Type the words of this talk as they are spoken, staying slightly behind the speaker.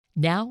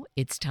Now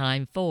it's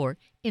time for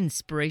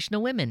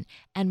Inspirational Women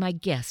and my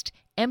guest,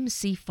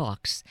 MC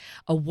Fox,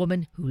 a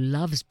woman who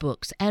loves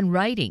books and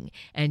writing,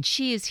 and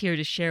she is here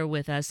to share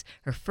with us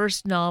her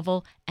first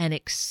novel, an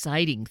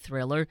exciting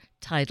thriller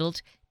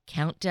titled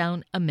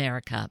Countdown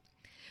America.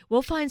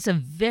 We'll find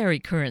some very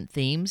current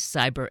themes,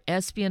 cyber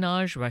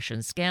espionage,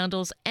 Russian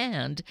scandals,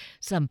 and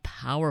some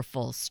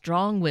powerful,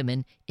 strong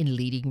women in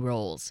leading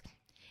roles.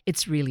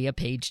 It's really a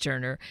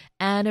page-turner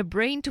and a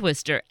brain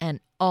twister and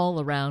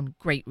all-around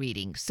great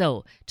reading.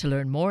 So, to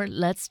learn more,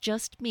 let's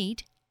just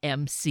meet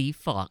MC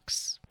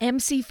Fox.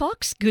 MC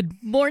Fox, good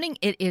morning.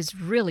 It is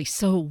really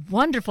so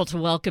wonderful to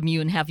welcome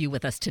you and have you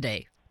with us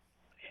today.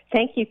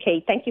 Thank you,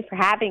 Kate. Thank you for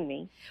having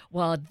me.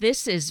 Well,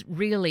 this is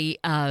really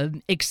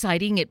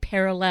exciting. It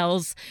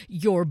parallels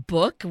your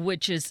book,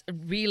 which is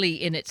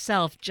really in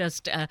itself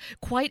just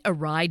quite a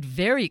ride.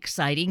 Very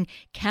exciting.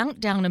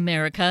 Countdown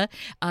America.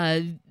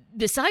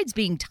 Besides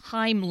being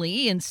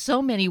timely in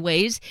so many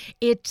ways,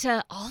 it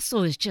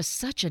also is just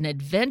such an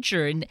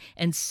adventure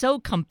and so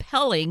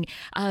compelling.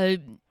 I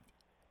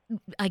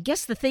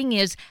guess the thing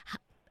is,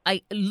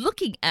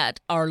 looking at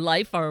our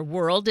life, our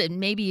world, it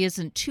maybe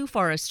isn't too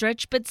far a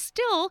stretch, but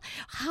still,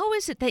 how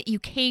is it that you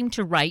came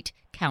to write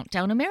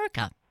Countdown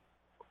America?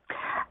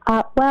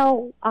 One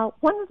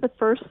of the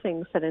first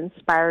things that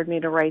inspired me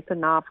to write the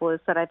novel is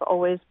that I've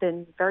always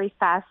been very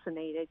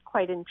fascinated,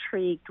 quite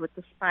intrigued with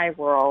the spy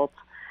world.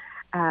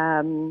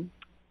 And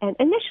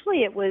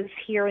initially it was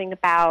hearing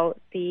about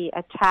the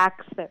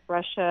attacks that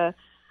Russia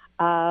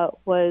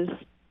was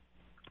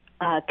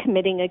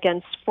committing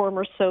against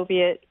former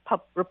Soviet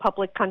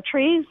Republic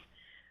countries.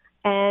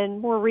 And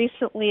more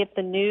recently, at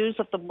the news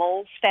of the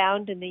moles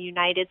found in the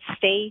United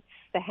States,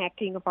 the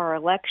hacking of our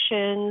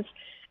elections.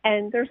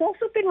 And there's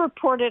also been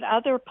reported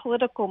other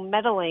political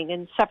meddling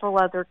in several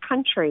other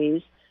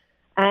countries.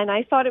 And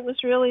I thought it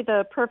was really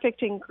the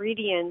perfect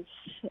ingredients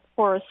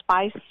for a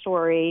spy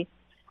story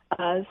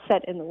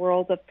set in the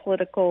world of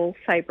political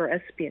cyber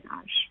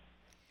espionage.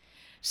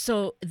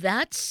 So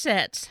that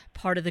sets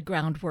part of the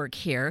groundwork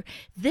here.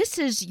 This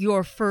is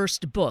your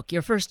first book,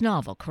 your first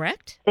novel,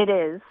 correct? It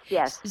is,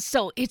 yes.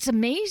 So it's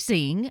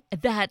amazing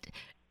that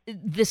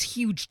this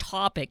huge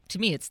topic, to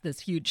me it's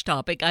this huge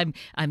topic. I'm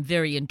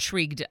very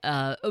intrigued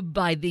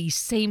by these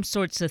same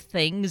sorts of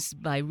things,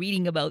 by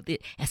reading about the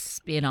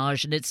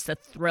espionage and it's the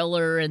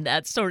thriller and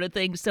that sort of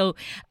thing. So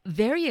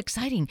very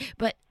exciting.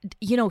 But,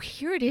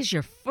 here it is,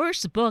 your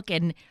first book,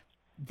 and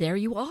there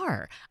you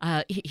are.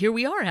 Here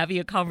we are having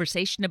a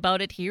conversation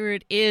about it. Here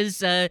it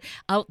is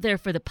out there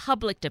for the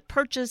public to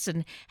purchase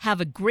and have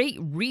a great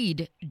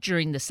read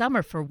during the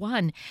summer, for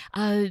one.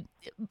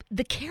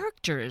 The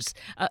characters,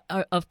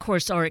 of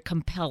course, are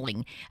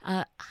compelling.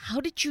 How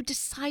did you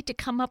decide to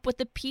come up with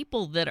the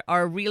people that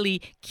are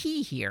really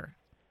key here?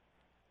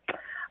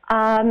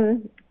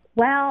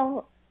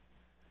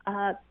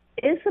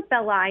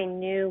 Isabella I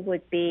knew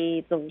would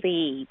be the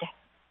lead.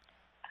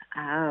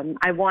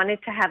 I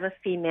wanted to have a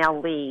female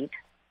lead.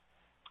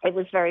 It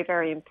was very,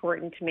 very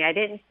important to me.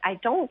 I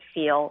don't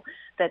feel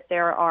that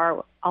there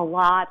are a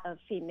lot of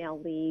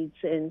female leads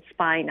in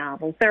spy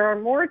novels. There are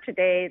more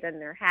today than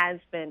there has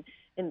been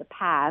in the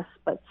past,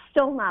 but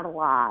still not a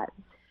lot.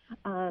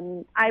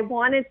 I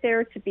wanted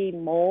there to be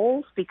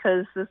moles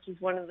because this was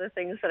one of the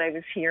things that I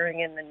was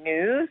hearing in the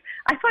news.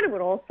 I thought it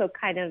would also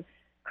kind of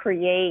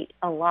create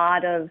a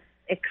lot of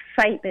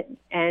excitement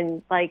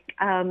and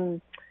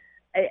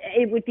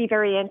it would be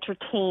very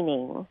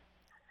entertaining.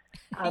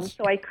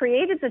 So I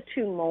created the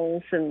two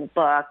moles in the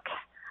book,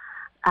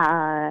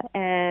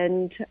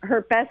 and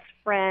her best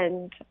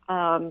friend,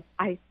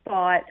 I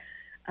thought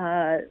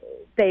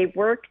they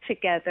worked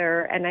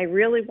together, and I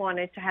really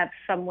wanted to have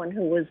someone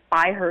who was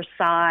by her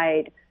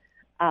side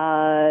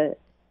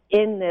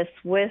in this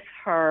with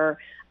her.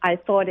 I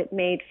thought it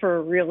made for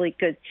a really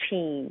good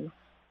team.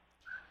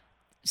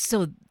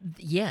 So,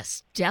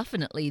 yes,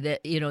 definitely.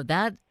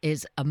 That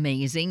is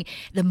amazing.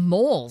 The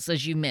moles,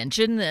 as you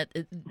mentioned,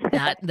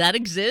 that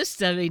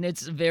exists. I mean,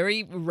 it's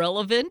very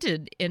relevant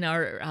in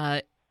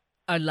our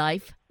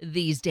life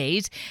these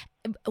days.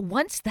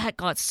 Once that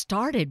got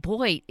started,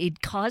 boy,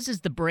 it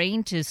causes the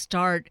brain to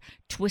start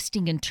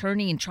twisting and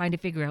turning and trying to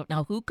figure out,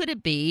 now, who could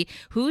it be?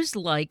 Who's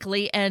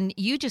likely? And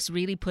you just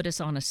really put us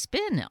on a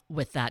spin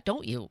with that,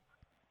 don't you?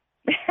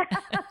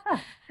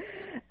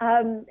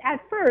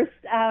 At first,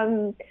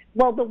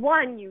 the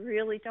one you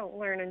really don't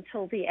learn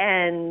until the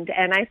end,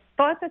 and I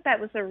thought that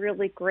was a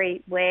really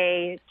great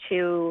way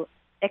to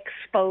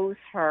expose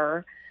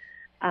her.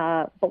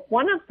 But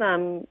one of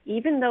them,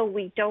 even though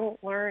we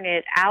don't learn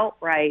it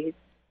outright,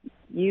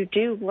 you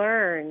do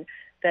learn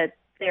that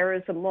there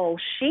is a mole.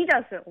 She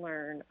doesn't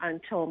learn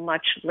until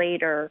much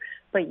later,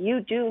 but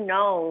you do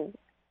know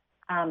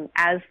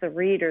as the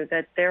reader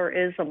that there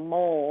is a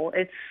mole.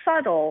 It's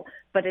subtle,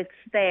 but it's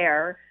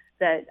there.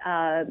 That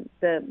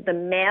the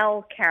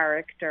male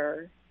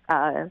character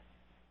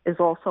is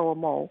also a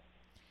mole.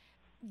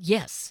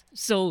 Yes.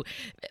 So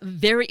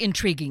very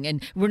intriguing.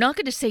 And we're not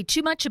going to say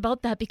too much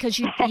about that because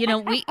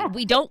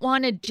we don't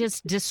want to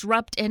just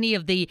disrupt any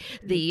of the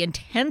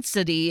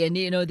intensity and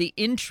the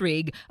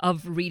intrigue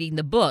of reading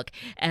the book,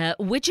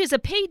 which is a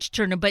page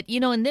turner. But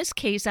in this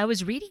case, I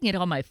was reading it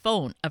on my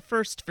phone, a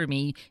first for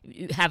me,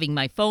 having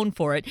my phone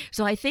for it.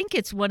 So I think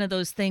it's one of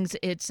those things.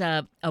 It's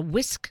a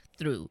whisk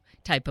through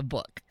type of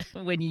book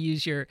when you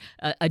use your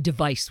a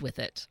device with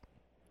it.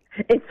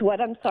 It's what?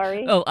 I'm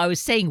sorry? Oh, I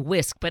was saying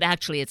whisk, but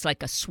actually it's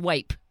like a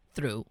swipe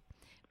through.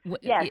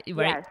 Yes,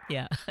 right?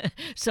 yes. Yeah.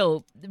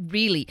 So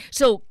really,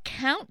 so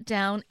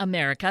Countdown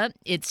America,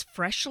 it's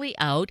freshly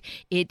out.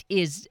 It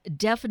is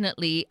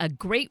definitely a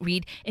great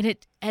read.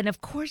 And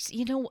of course,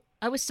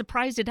 I was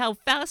surprised at how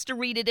fast a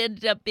read it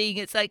ended up being.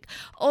 It's like,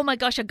 oh my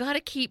gosh, I got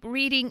to keep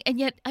reading, and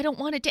yet I don't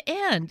want it to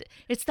end.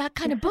 It's that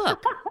kind of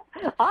book.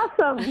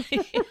 Awesome.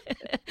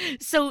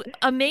 So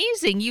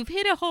amazing. You've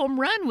hit a home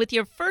run with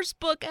your first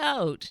book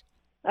out.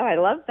 Oh, I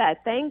love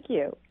that. Thank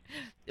you.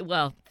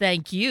 Well,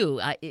 thank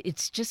you.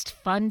 It's just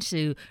fun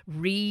to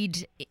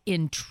read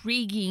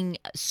intriguing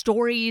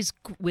stories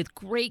with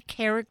great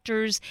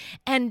characters.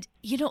 And,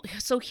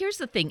 so here's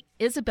the thing.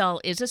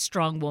 Isabel is a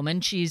strong woman.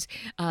 She's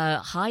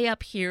high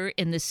up here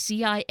in the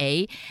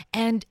CIA.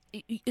 And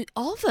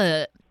all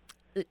the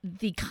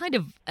kind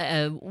of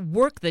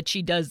work that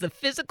she does, the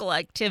physical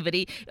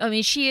activity, I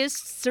mean, she is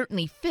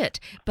certainly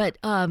fit, but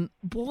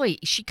boy,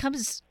 she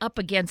comes up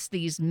against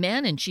these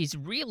men and she's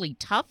really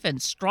tough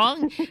and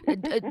strong.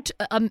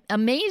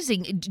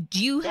 Amazing.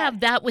 Do you have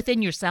that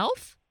within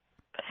yourself?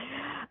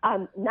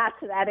 Not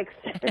to that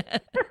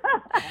extent.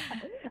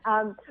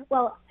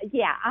 Well,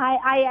 yeah,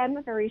 I am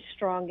a very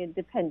strong,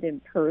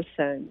 independent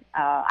person.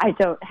 I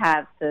don't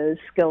have the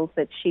skills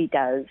that she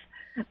does.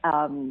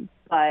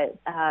 But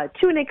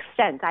to an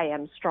extent, I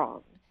am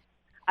strong.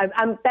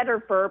 I'm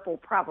better verbal,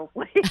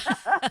 probably.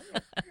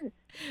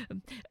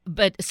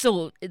 But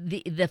so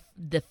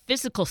the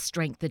physical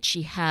strength that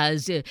she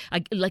has,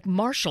 like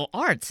martial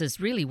arts, is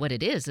really what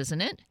it is,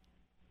 isn't it?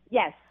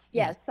 Yes,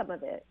 some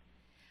of it.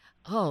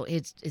 Oh,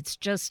 it's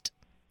just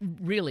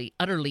really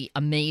utterly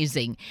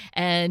amazing,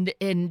 and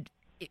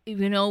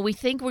we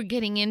think we're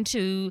getting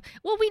into,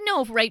 well, we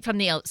know right from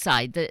the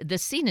outside, the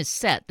scene is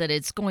set that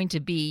it's going to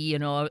be,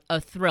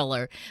 a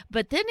thriller.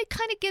 But then it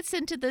kind of gets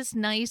into this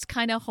nice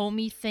kind of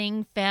homey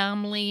thing,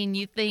 family, and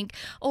you think,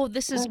 oh,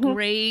 this is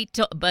great.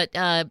 But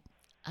I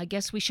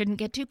guess we shouldn't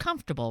get too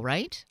comfortable,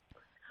 right?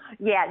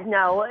 Yeah,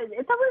 no,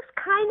 it's always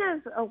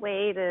kind of a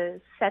way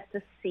to set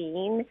the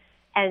scene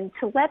and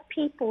to let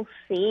people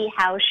see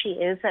how she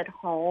is at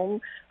home,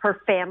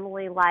 her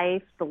family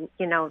life, the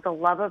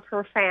love of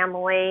her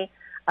family,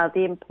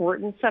 the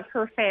importance of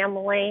her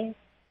family.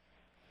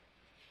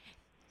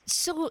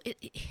 So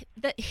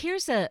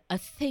here's a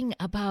thing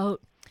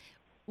about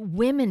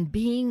women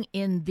being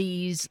in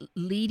these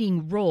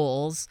leading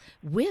roles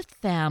with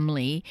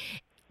family.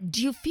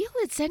 Do you feel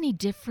it's any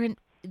different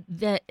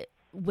that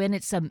when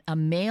it's a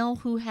male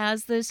who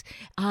has this?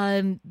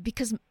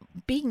 Because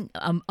being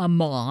a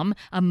mom,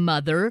 a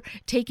mother,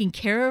 taking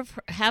care of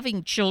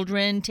having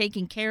children,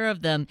 taking care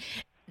of them,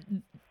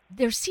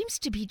 there seems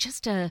to be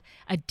just a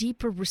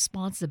deeper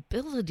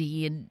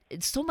responsibility and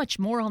it's so much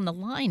more on the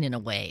line in a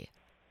way.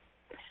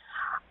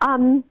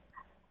 I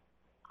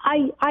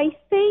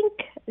think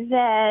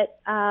that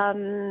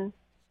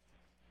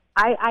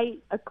I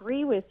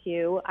agree with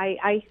you.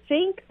 I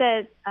think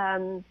that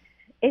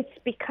it's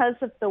because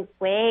of the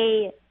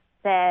way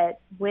that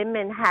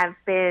women have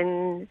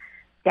been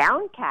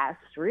downcast,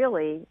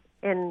 really,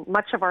 in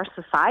much of our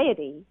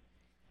society.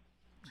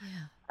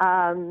 Yeah.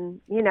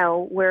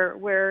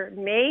 We're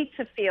made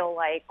to feel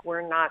like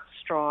we're not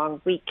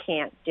strong, we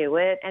can't do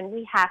it, and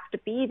we have to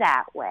be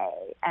that way.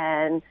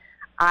 And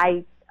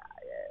I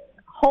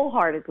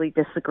wholeheartedly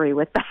disagree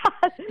with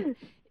that.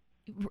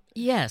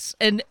 Yes,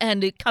 and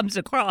it comes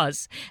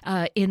across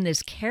in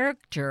this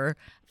character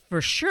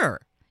for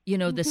sure.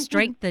 The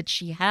strength that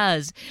she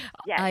has.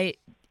 Yes.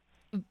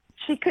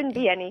 She couldn't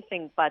be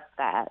anything but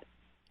that.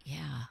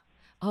 Yeah.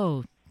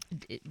 Oh,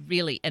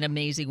 really an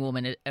amazing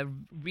woman, a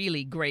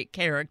really great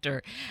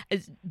character.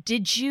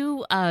 Did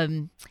you,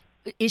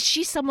 is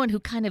she someone who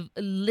kind of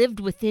lived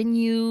within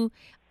you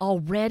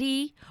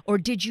already, or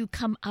did you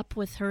come up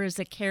with her as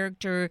a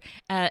character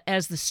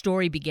as the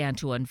story began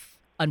to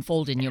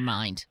unfold in your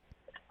mind?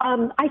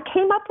 I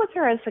came up with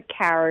her as a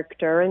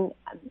character, and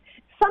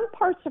some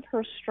parts of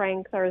her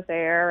strength are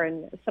there,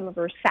 and some of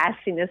her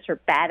sassiness or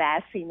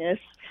badassiness.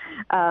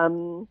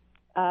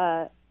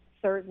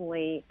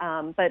 Certainly,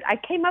 but I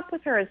came up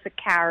with her as a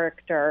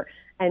character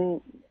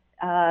and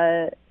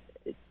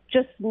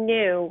just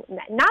knew,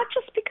 not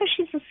just because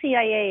she's a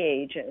CIA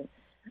agent,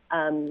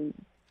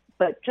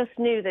 but just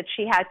knew that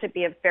she had to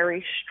be a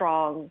very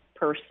strong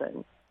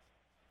person.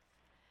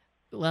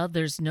 Well,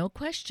 there's no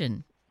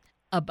question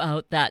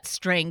about that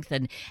strength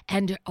and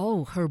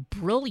her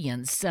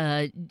brilliance.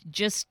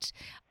 Just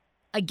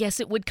I guess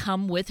it would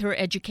come with her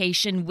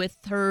education, with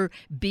her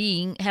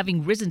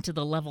having risen to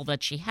the level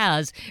that she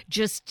has,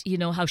 just,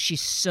 how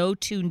she's so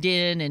tuned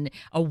in and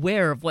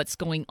aware of what's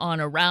going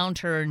on around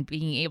her and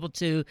being able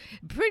to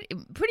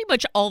pretty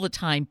much all the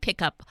time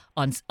pick up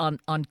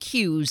on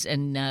cues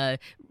and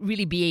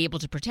really be able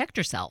to protect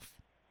herself.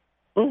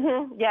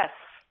 Mm-hmm.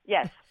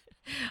 Yes.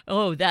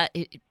 Oh,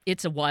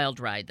 it's a wild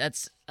ride.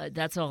 That's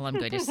all I'm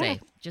going to say.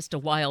 Just a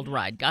wild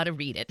ride. Got to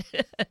read it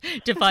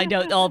to find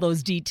out all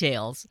those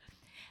details.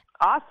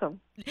 Awesome.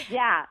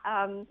 Yeah.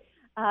 And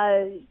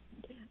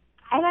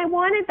I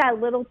wanted that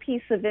little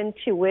piece of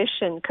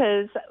intuition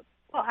because,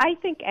 I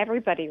think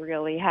everybody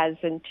really has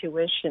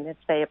intuition if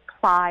they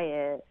apply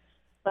it.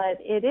 But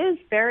it is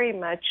very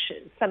much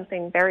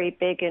something very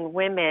big in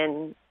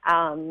women.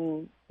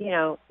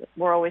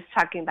 We're always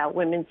talking about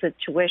women's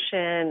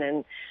intuition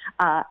and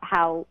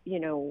how,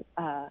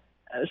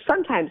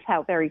 sometimes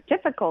how very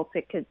difficult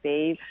it could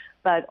be,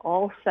 but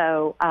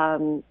also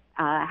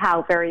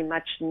how very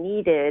much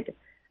needed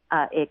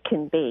it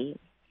can be.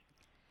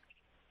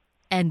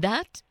 And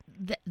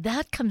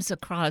that comes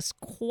across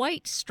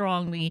quite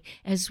strongly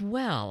as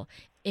well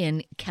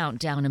in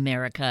Countdown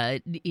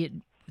America,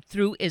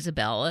 through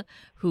Isabella,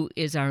 who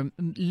is our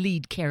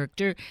lead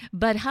character,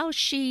 but how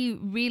she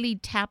really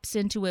taps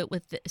into it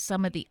with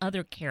some of the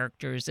other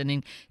characters and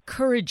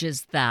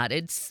encourages that.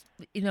 It's,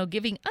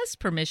 giving us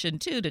permission,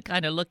 too, to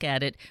kind of look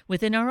at it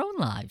within our own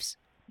lives.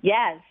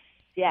 Yes.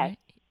 Right?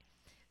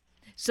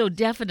 So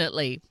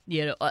definitely,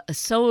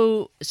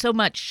 so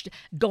much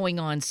going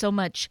on, so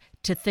much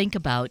to think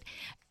about.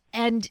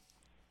 And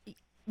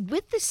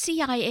with the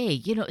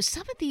CIA,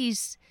 some of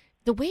these,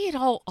 the way it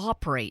all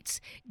operates,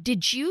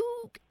 did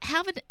you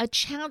have a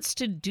chance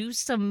to do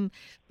some,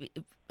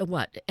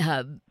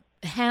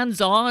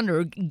 hands-on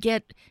or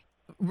get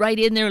right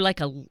in there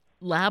like a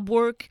lab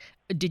work?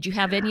 Did you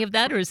have any of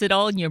that, or is it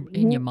all in your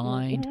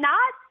mind?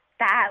 Not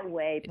that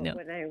way, but No.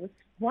 when I was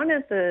one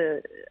of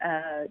the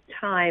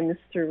times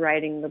through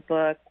writing the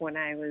book, when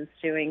I was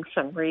doing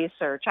some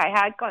research, I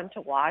had gone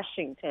to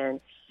Washington,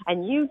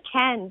 and you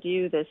can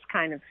do this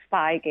kind of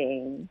spy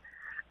game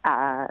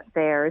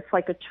there. It's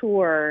like a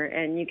tour,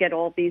 and you get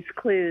all these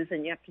clues,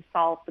 and you have to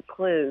solve the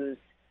clues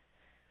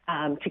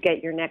to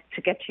get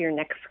to your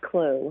next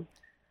clue.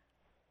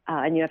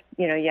 And you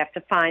have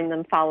to find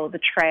them, follow the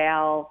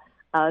trail.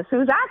 So it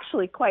was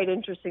actually quite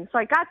interesting. So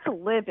I got to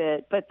live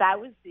it, but that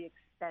was the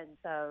extent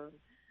of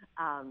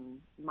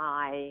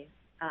my,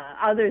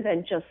 other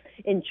than just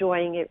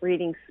enjoying it,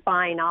 reading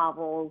spy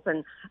novels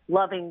and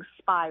loving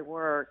spy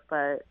work,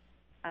 but,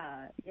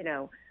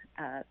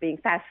 being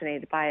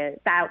fascinated by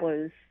it. That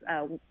was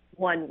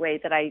one way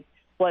that I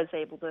was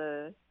able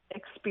to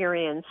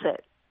experience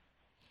it.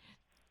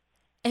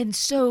 And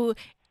so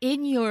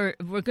we're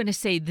going to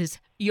say this,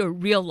 your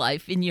real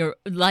life, in your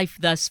life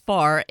thus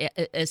far,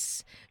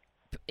 as,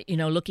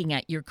 looking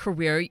at your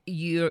career,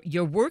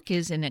 your work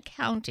is in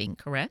accounting,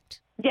 correct?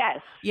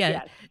 Yes. Yeah.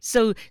 Yes.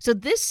 So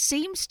this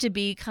seems to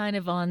be kind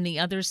of on the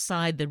other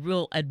side, the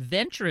real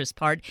adventurous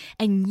part,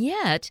 and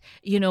yet,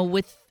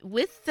 with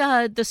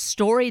the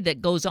story that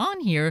goes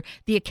on here,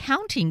 the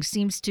accounting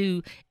seems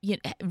to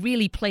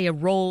really play a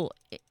role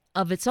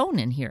of its own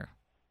in here.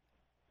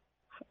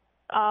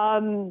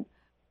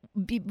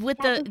 With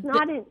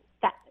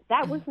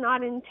that was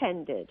not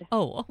intended.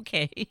 Oh,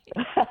 okay.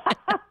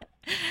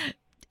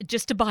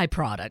 Just a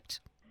byproduct.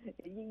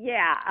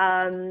 Yeah.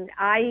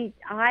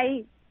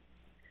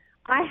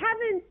 I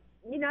haven't,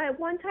 at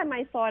one time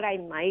I thought I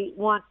might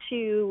want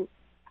to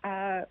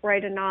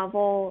write a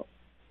novel,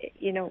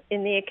 in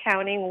the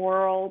accounting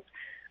world.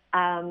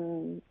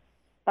 But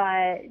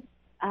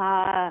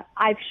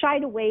I've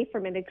shied away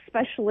from it,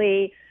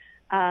 especially,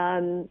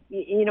 being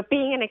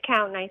an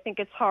accountant. I think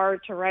it's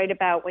hard to write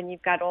about when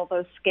you've got all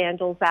those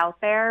scandals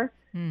out there.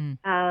 And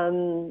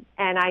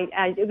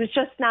it was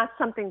just not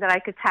something that I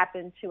could tap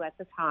into at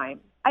the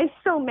time. I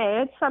still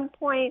may at some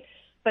point,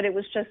 but it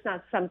was just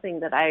not something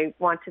that I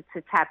wanted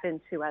to tap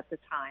into at the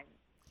time.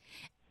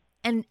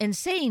 And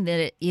saying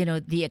that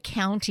the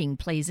accounting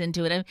plays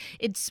into it,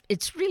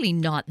 it's really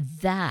not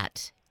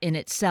that in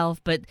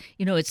itself, but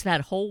it's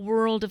that whole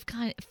world of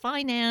kind of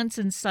finance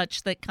and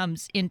such that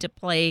comes into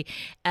play,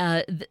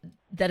 that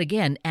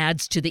again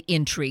adds to the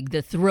intrigue,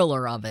 the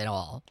thriller of it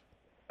all.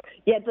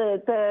 Yeah,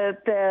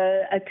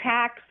 the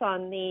attacks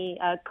on the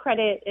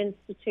credit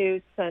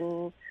institutes,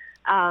 and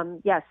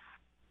yes.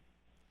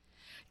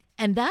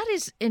 And that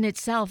is in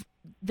itself,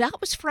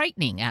 that was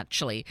frightening,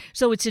 actually.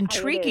 So it's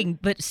intriguing,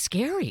 but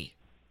scary.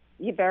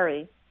 Yeah,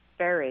 very,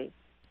 very.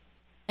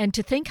 And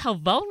to think how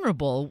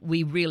vulnerable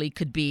we really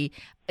could be.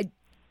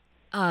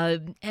 That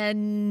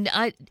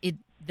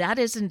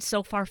isn't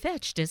so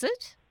far-fetched, is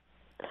it?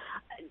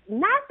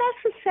 Not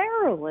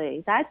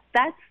necessarily. That's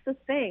the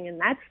thing, and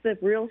that's the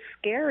real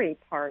scary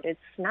part. It's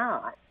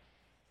not.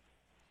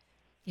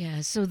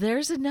 Yeah, so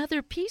there's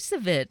another piece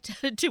of it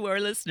to our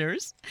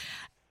listeners.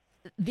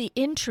 the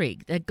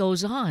intrigue that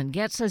goes on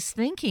gets us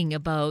thinking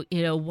about,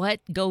 what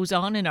goes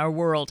on in our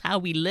world, how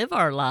we live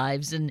our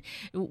lives, and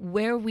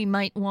where we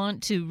might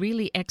want to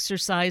really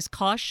exercise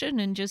caution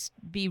and just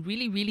be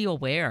really, really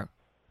aware.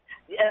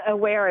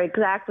 Aware,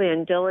 exactly,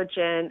 and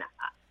diligent.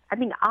 I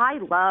mean, I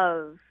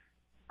love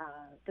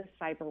the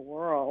cyber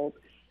world.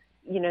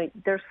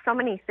 There's so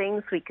many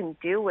things we can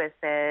do with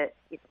it,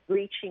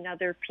 reaching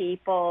other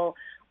people,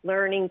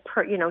 learning,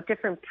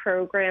 different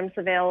programs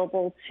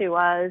available to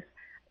us.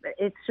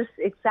 It's just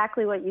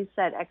exactly what you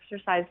said,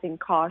 exercising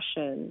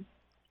caution.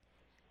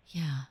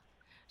 Yeah.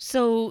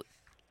 So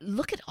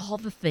look at all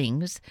the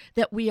things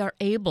that we are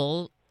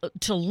able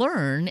to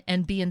learn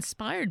and be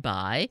inspired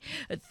by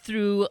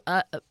through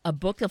a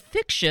book of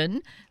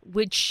fiction,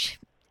 which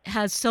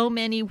has so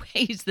many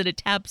ways that it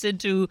taps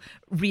into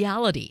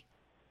reality.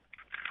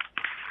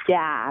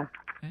 Yeah.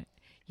 Right?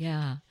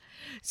 Yeah.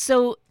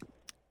 So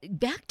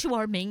back to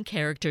our main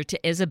character,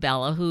 to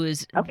Isabella, who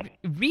is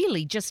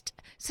really just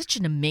such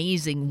an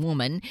amazing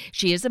woman.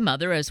 She is a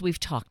mother, as we've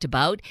talked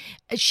about.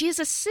 She is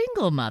a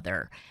single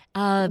mother,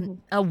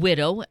 a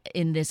widow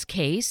in this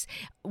case.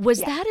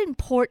 Was that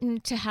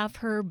important to have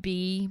her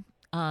be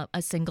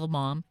a single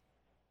mom?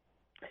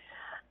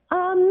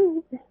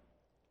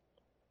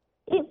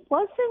 It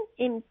wasn't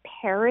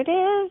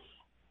imperative,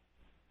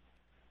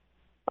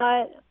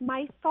 but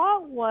my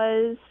thought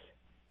was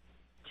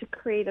to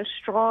create a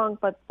strong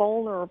but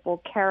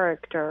vulnerable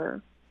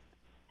character.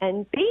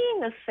 And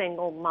being a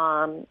single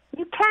mom,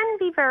 you can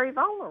be very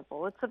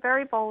vulnerable. It's a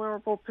very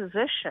vulnerable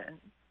position.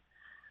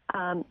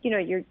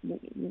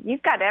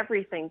 You've got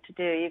everything to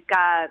do. You've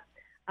got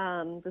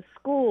the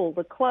school,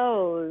 the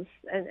clothes,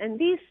 and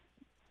these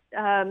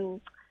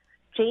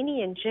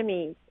Janie and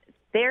Jimmy,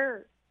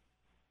 they're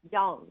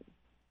young.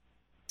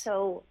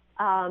 So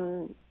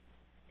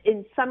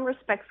in some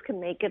respects can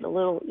make it a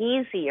little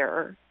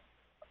easier.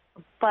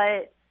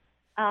 But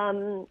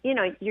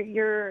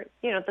you're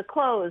the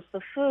clothes, the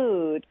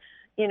food,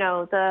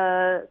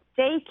 the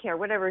daycare,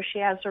 whatever. She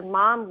has her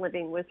mom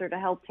living with her to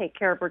help take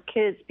care of her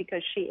kids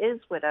because she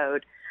is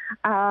widowed.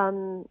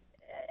 And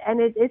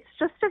it's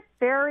just a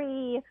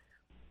very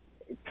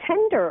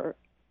tender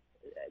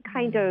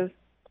kind of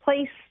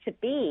place to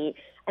be.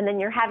 And then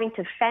you're having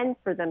to fend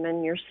for them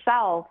and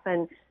yourself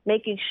and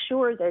making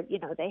sure that,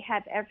 they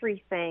have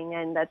everything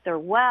and that they're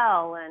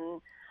well.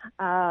 And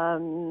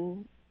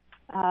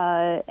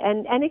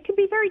it can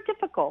be very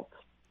difficult.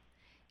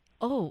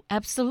 Oh,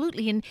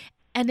 absolutely. And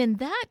in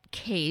that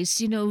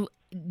case,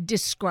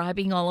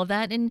 describing all of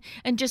that and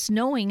just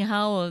knowing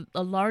how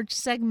a large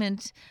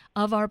segment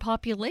of our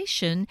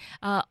population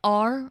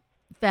are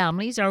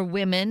families, are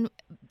women,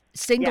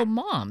 single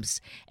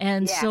moms.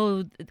 And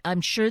so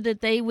I'm sure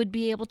that they would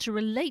be able to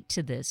relate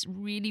to this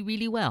really,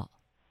 really well.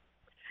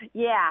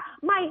 Yeah.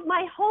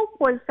 My hope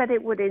was that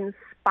it would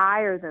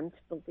inspire them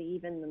to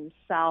believe in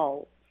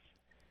themselves.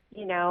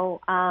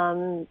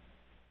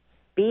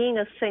 Being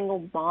a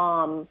single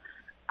mom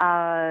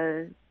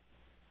and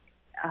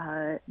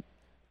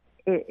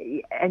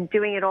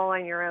doing it all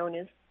on your own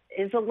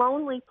is a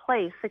lonely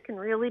place. It can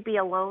really be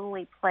a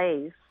lonely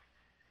place.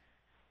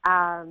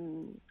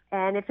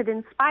 And if it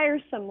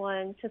inspires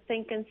someone to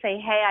think and say,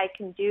 hey, I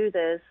can do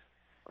this,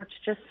 or to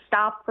just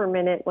stop for a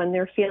minute when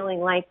they're feeling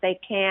like they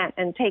can't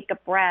and take a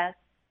breath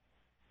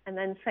and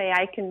then say,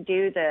 I can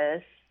do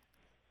this,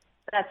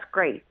 that's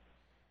great.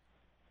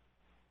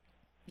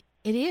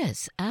 It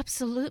is,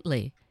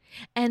 absolutely.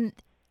 And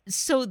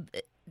so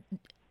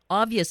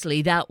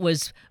obviously that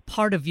was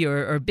part of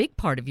a big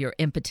part of your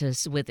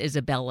impetus with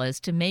Isabella, is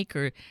to make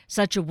her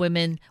such a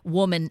woman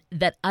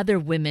that other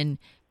women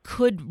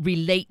could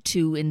relate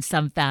to in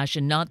some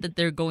fashion. Not that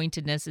they're going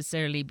to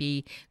necessarily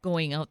be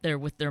going out there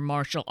with their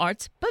martial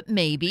arts, but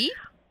maybe.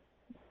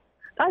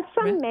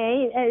 Some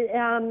may,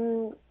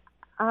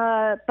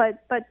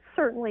 but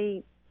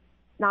certainly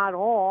not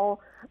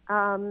all.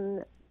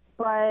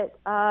 But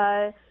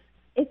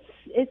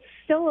it's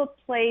still a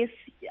place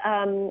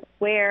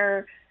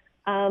where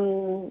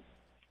mind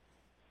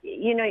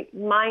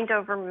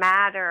over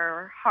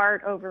matter,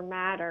 heart over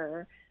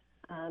matter.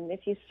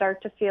 If you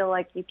start to feel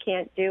like you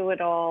can't do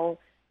it all,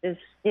 is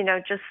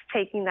just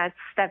taking that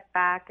step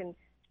back and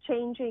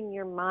changing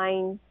your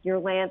mind,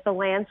 the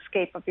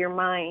landscape of your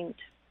mind.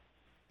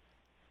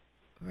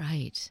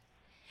 Right.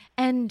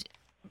 And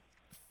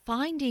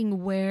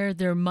finding where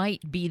there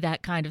might be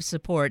that kind of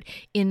support.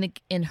 In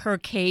her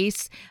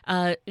case,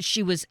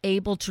 she was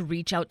able to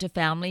reach out to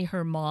family.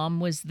 Her mom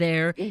was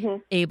there,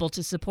 able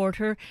to support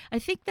her. I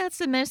think that's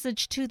the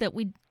message too, that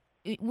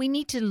we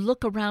need to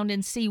look around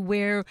and see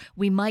where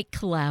we might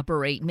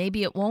collaborate.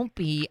 Maybe it won't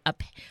be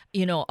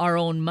our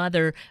own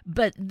mother,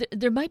 but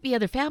there might be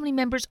other family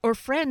members or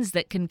friends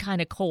that can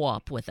kind of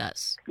co-op with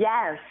us.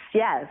 Yes.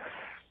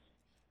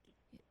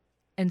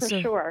 And for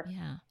sure.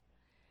 Yeah.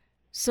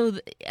 So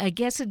I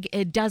guess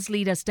it does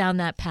lead us down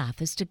that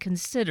path, is to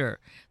consider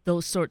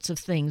those sorts of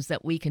things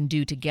that we can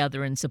do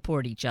together and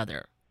support each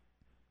other.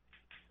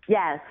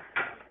 Yes.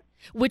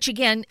 Which,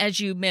 again, as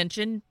you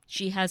mentioned,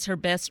 she has her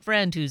best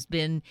friend who's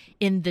been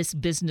in this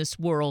business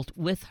world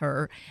with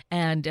her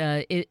and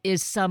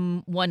is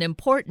someone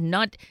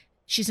important.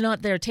 She's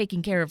not there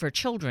taking care of her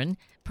children,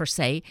 per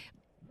se,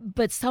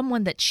 but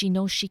someone that she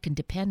knows she can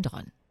depend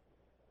on.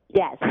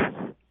 Yes.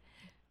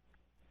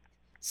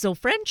 So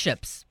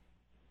friendships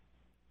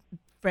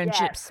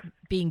Yes.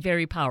 being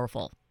very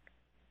powerful.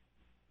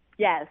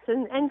 Yes,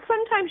 and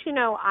sometimes,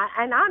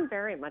 I'm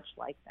very much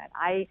like that.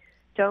 I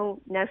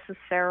don't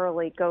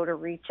necessarily go to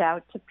reach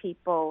out to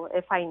people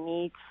if I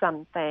need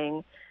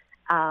something,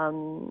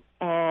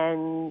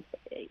 and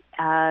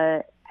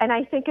I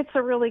think it's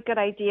a really good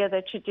idea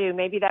that you do.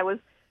 Maybe that was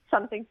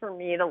something for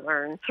me to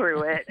learn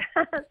through it,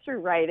 through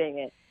writing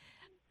it.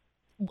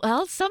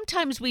 Well,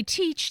 sometimes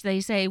they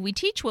say we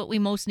teach what we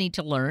most need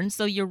to learn.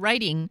 So you're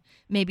writing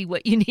maybe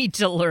what you need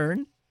to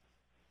learn.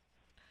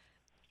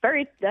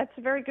 That's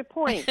a very good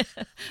point.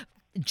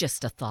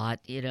 Just a thought,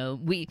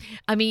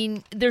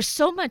 there's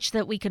so much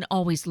that we can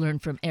always learn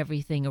from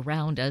everything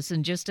around us.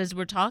 And just as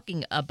we're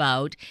talking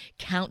about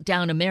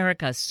Countdown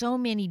America, so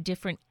many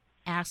different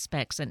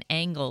aspects and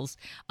angles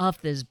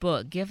of this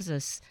book gives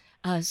us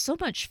so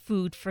much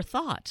food for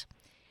thought.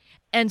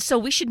 And so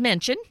we should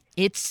mention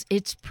it's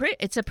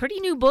a pretty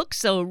new book,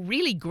 so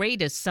really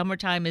great as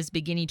summertime is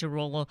beginning to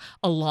roll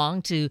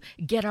along to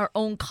get our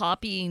own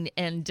copy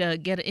and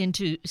get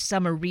into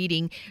summer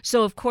reading.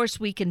 So of course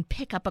we can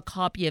pick up a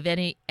copy of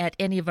at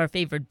any of our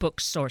favorite book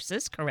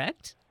sources,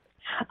 correct?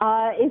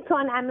 It's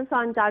on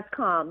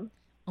Amazon.com.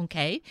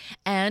 Okay,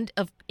 and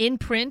in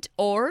print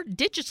or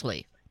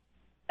digitally?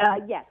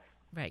 Yes.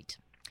 Right,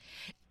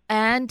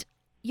 and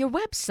your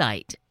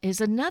website is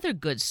another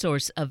good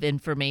source of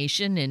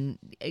information and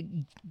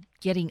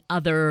getting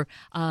other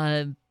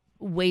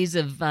ways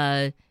of,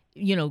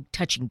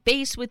 touching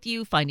base with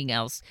you, finding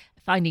out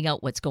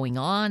what's going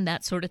on,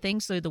 that sort of thing.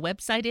 So the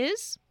website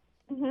is?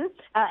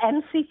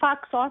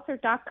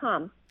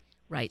 mcfoxauthor.com.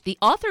 Right. The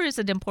author is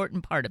an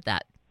important part of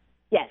that.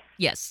 Yes.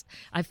 Yes.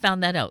 I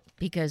found that out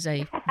because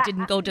I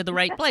didn't go to the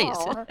right place.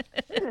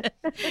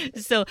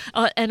 So,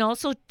 and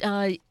also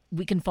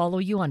we can follow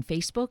you on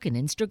Facebook and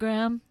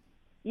Instagram.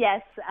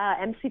 Yes,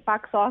 MC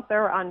Fox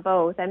Author on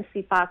both.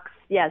 MC Fox,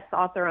 yes,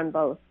 author on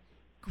both.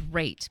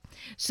 Great.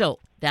 So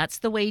that's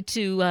the way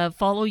to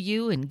follow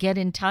you and get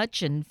in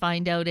touch and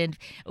find out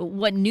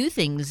what new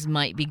things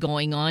might be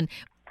going on,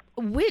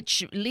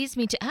 which leads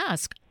me to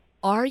ask,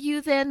 are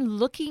you then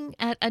looking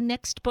at a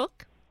next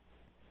book?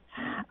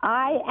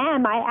 I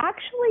am. I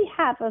actually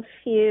have a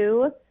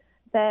few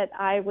that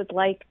I would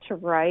like to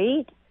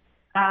write.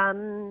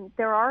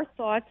 There are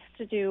thoughts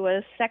to do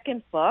a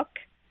second book.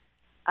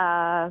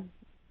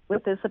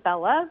 With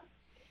Isabella.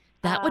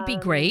 That would be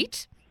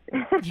great.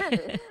 And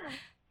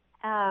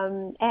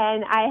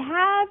I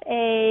have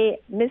a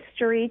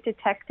mystery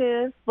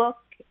detective book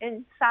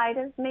inside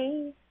of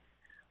me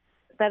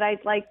that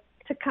I'd like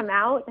to come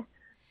out.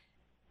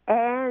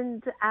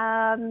 And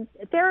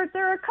there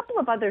are a couple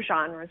of other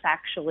genres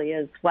actually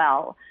as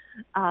well.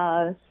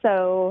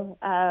 So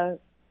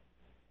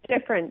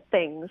different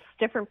things,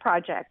 different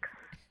projects.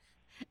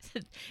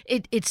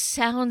 It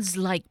sounds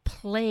like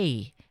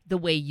play. The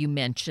way you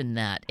mentioned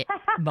that,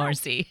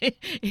 Marcy.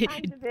 It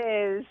kind of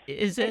is.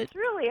 Is it? It's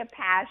really a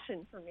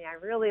passion for me. I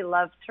really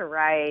love to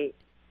write.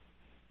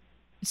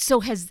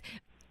 So has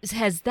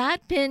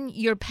that been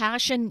your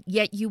passion,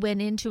 yet you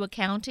went into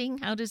accounting?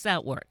 How does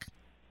that work?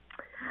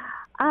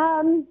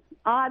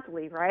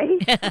 Oddly,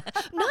 right?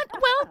 No.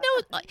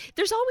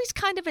 There's always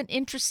kind of an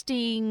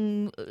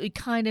interesting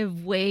kind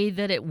of way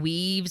that it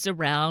weaves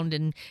around,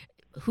 and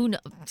who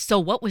knows? So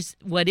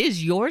what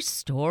is your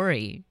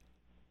story?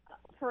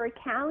 For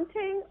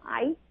accounting,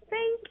 I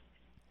think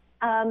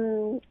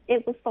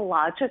it was the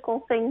logical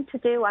thing to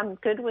do. I'm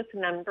good with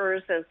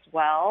numbers as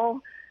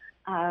well.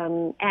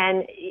 And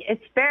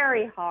it's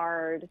very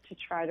hard to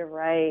try to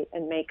write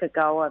and make a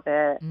go of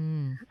it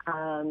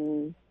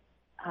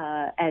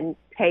and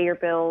pay your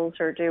bills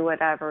or do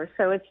whatever.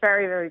 So it's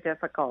very, very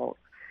difficult.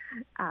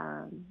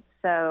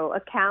 So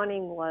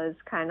accounting was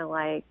kind of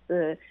like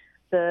the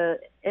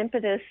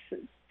impetus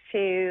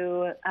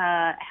to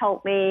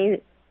help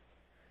me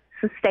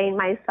sustain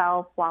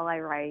myself while I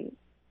write.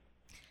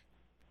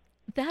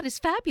 That is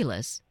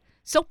fabulous.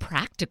 So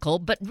practical,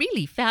 but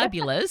really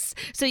fabulous.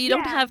 So you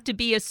don't have to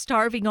be a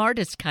starving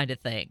artist kind of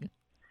thing.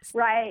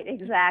 Right,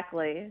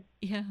 exactly.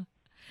 Yeah.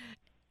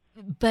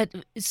 But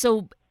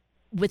so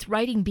with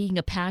writing being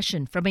a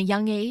passion from a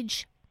young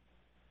age?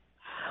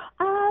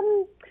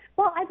 Well,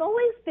 I've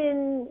always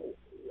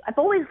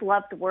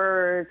loved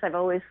words. I've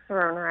always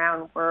thrown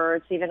around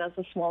words, even as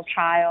a small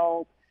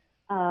child.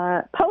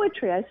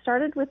 Poetry. I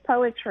started with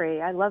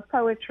poetry. I love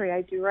poetry.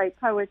 I do write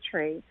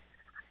poetry.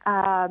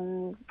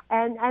 And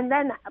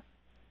then,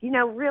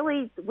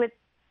 really with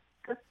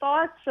the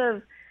thoughts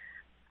of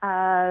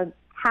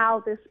how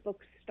this book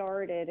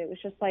started, it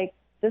was just like,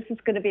 this is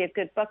going to be a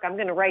good book. I'm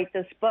going to write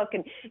this book.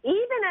 And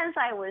even as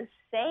I was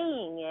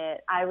saying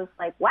it, I was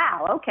like,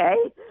 wow, okay.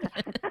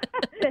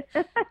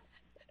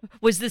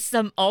 Was this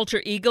some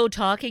alter ego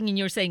talking and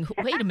you're saying,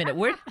 wait a minute,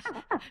 where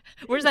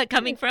Where's that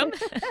coming from?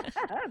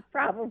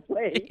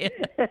 Probably.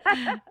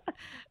 Yeah.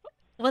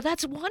 Well,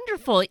 that's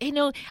wonderful.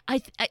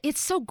 It's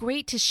so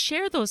great to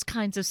share those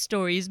kinds of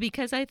stories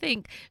because I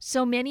think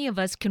so many of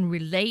us can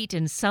relate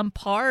in some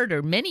part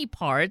or many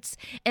parts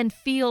and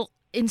feel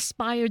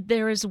inspired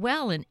there as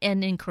well and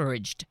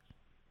encouraged.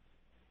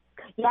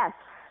 Yes,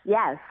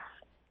 yes.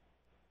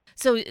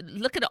 So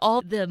look at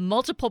all the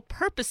multiple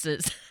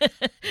purposes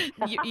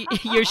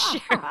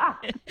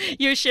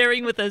you're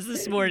sharing with us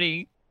this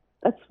morning.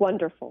 That's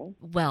wonderful.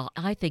 Well,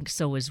 I think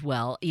so as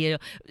well.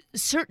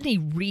 Certainly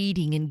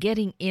reading and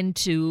getting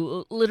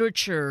into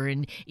literature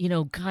and,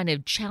 kind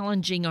of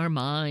challenging our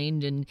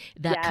mind and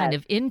that kind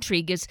of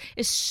intrigue is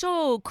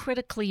so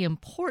critically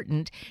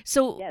important.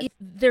 So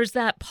there's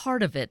that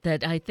part of it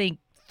that I think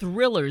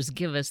thrillers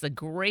give us a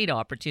great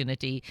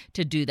opportunity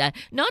to do that.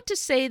 Not to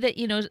say that,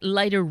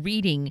 lighter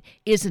reading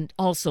isn't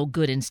also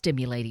good and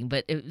stimulating,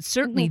 but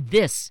certainly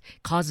this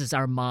causes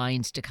our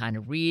minds to kind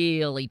of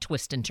really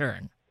twist and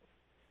turn.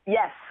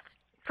 Yes,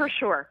 for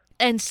sure.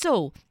 And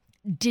so,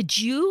 did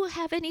you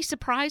have any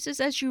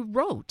surprises as you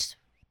wrote?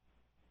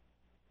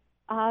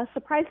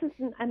 Surprises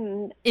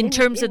in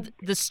terms of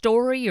the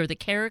story or the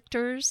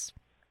characters?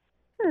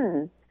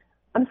 I'm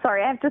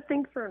sorry, I have to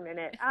think for a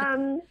minute.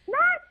 Not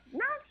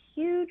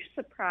huge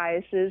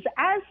surprises.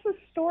 As the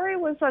story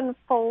was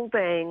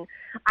unfolding,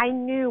 I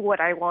knew what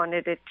I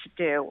wanted it to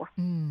do.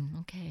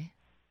 Okay.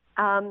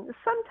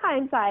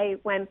 Sometimes I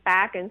went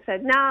back and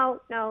said, no,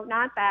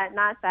 not that.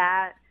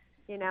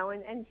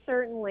 And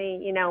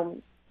certainly,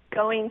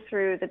 going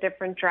through the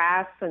different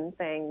drafts and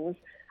things,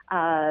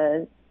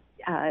 you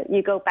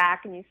go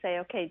back and you say,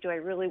 okay, do I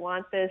really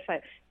want this?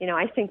 I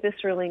think this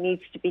really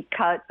needs to be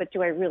cut, but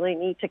do I really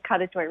need to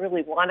cut it? Do I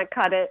really want to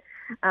cut it?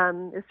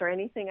 Is there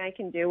anything I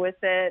can do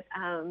with it?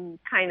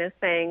 Kind of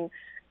thing.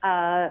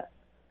 I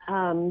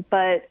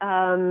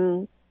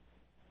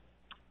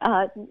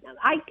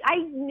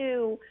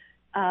knew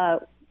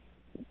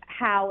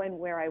how and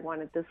where I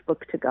wanted this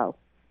book to go.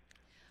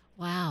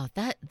 Wow,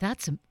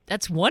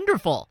 that's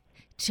wonderful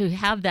to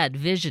have that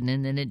vision,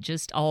 and then it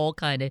just all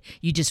kind of,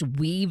 you just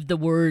weave the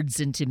words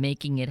into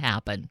making it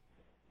happen.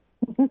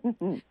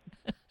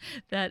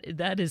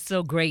 That is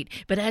so great.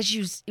 But as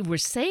you were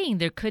saying,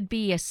 there could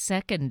be a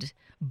second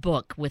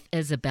book with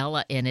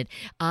Isabella in it.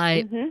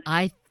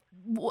 I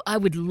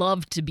would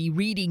love to be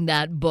reading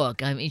that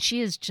book. I mean,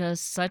 she is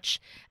just such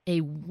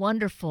a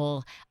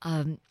wonderful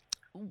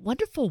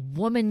wonderful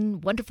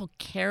woman, wonderful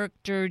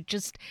character,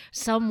 just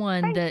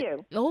someone Thank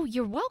you. Oh,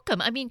 you're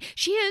welcome. I mean,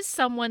 she is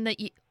someone that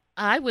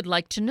I would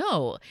like to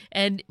know.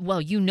 And, well,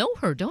 you know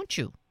her, don't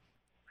you?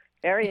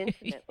 Very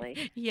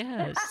intimately.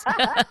 Yes.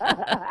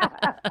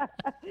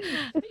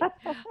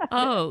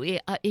 Oh,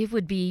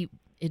 it'd be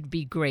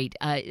great.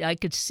 I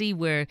could see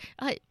where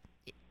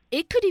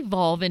it could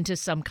evolve into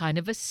some kind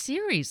of a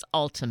series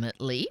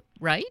ultimately,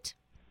 right?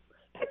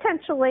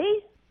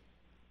 Potentially.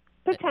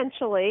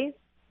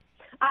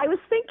 I was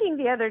thinking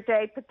the other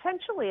day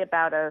potentially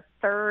about a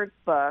third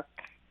book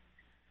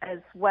as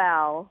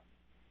well.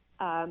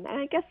 And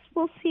I guess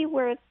we'll see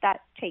where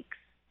that takes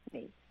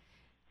me.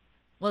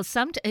 Well,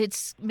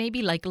 it's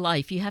maybe like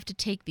life. You have to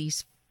take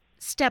these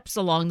steps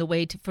along the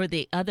way for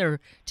the other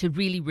to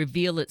really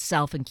reveal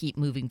itself and keep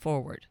moving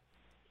forward.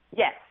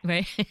 Yes.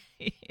 Right?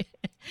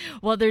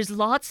 Well, there's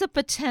lots of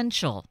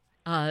potential,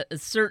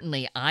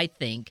 certainly, I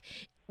think,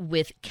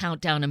 with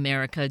Countdown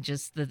America,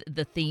 just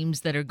the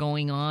themes that are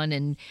going on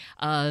and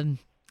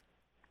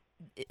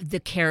the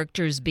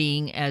characters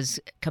being as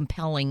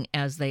compelling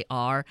as they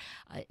are.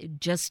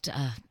 Just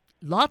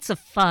lots of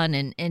fun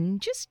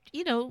and just,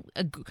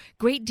 a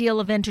great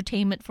deal of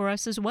entertainment for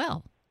us as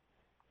well.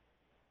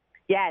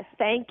 Yes,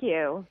 thank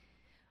you.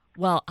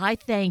 Well, I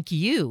thank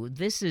you.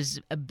 This has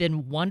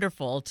been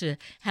wonderful to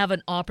have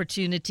an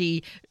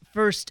opportunity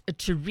first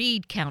to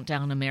read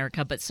Countdown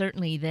America, but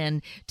certainly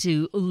then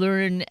to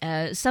learn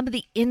some of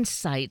the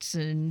insights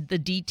and the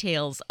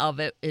details of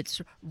it.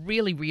 It's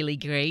really, really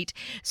great.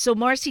 So,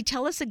 Marcy,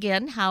 tell us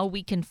again how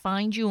we can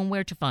find you and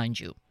where to find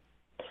you.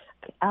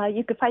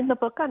 You can find the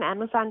book on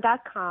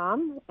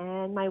Amazon.com,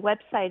 and my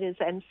website is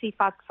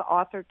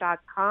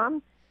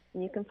mcfoxauthor.com.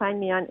 And you can find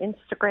me on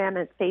Instagram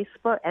and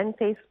Facebook,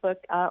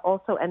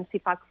 also MC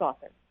Fox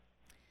Author.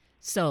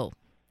 So,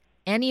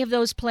 any of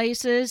those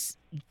places,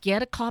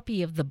 get a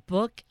copy of the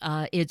book.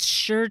 It's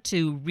sure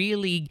to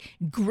really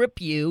grip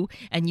you,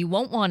 and you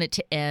won't want it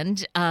to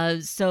end.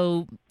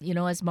 So,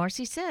 as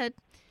Marcy said,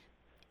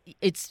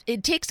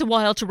 it takes a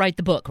while to write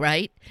the book,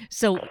 right?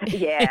 So,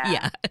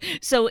 yeah.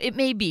 So it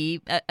may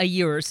be a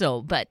year or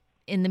so, but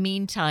in the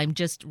meantime,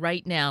 just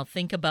right now,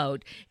 think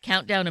about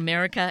Countdown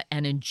America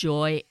and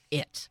enjoy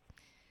it.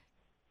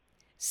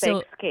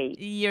 Thanks, Kate.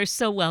 You're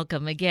so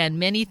welcome. Again,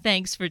 many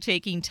thanks for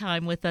taking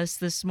time with us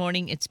this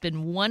morning. It's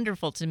been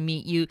wonderful to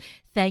meet you.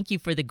 Thank you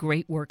for the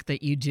great work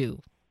that you do.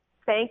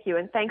 Thank you,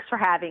 and thanks for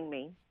having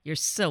me. You're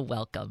so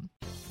welcome.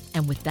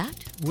 And with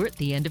that, we're at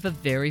the end of a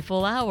very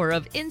full hour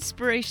of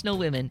Inspirational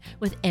Women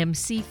with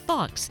MC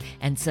Fox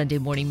and Sunday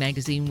Morning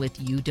Magazine with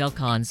Hugh Del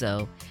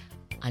Conzo.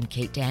 I'm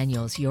Kate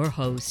Daniels, your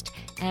host,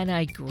 and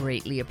I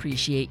greatly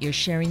appreciate your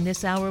sharing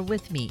this hour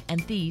with me and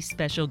these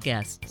special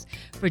guests.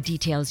 For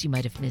details you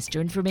might have missed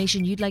or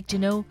information you'd like to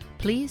know,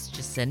 please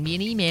just send me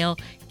an email,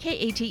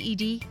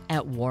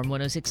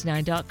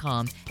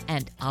 kated@warm1069.com,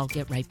 and I'll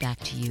get right back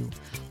to you.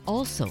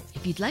 Also,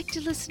 if you'd like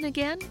to listen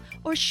again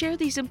or share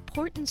these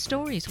important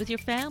stories with your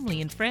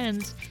family and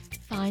friends,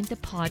 find the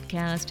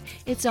podcast.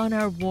 It's on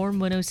our Warm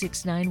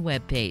 1069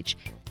 webpage.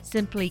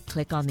 Simply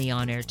click on the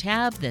On-Air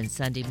tab, then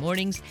Sunday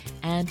mornings,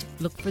 and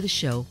look for the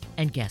show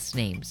and guest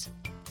names.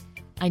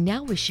 I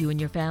now wish you and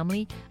your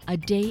family a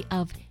day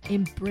of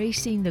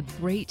embracing the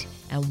great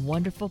and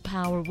wonderful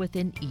power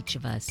within each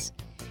of us.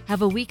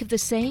 Have a week of the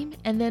same,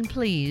 and then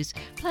please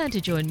plan to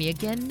join me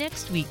again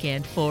next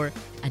weekend for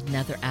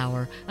another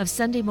hour of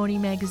Sunday Morning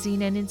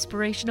Magazine and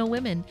Inspirational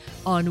Women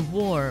on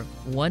War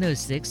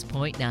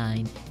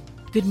 106.9.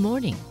 Good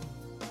morning.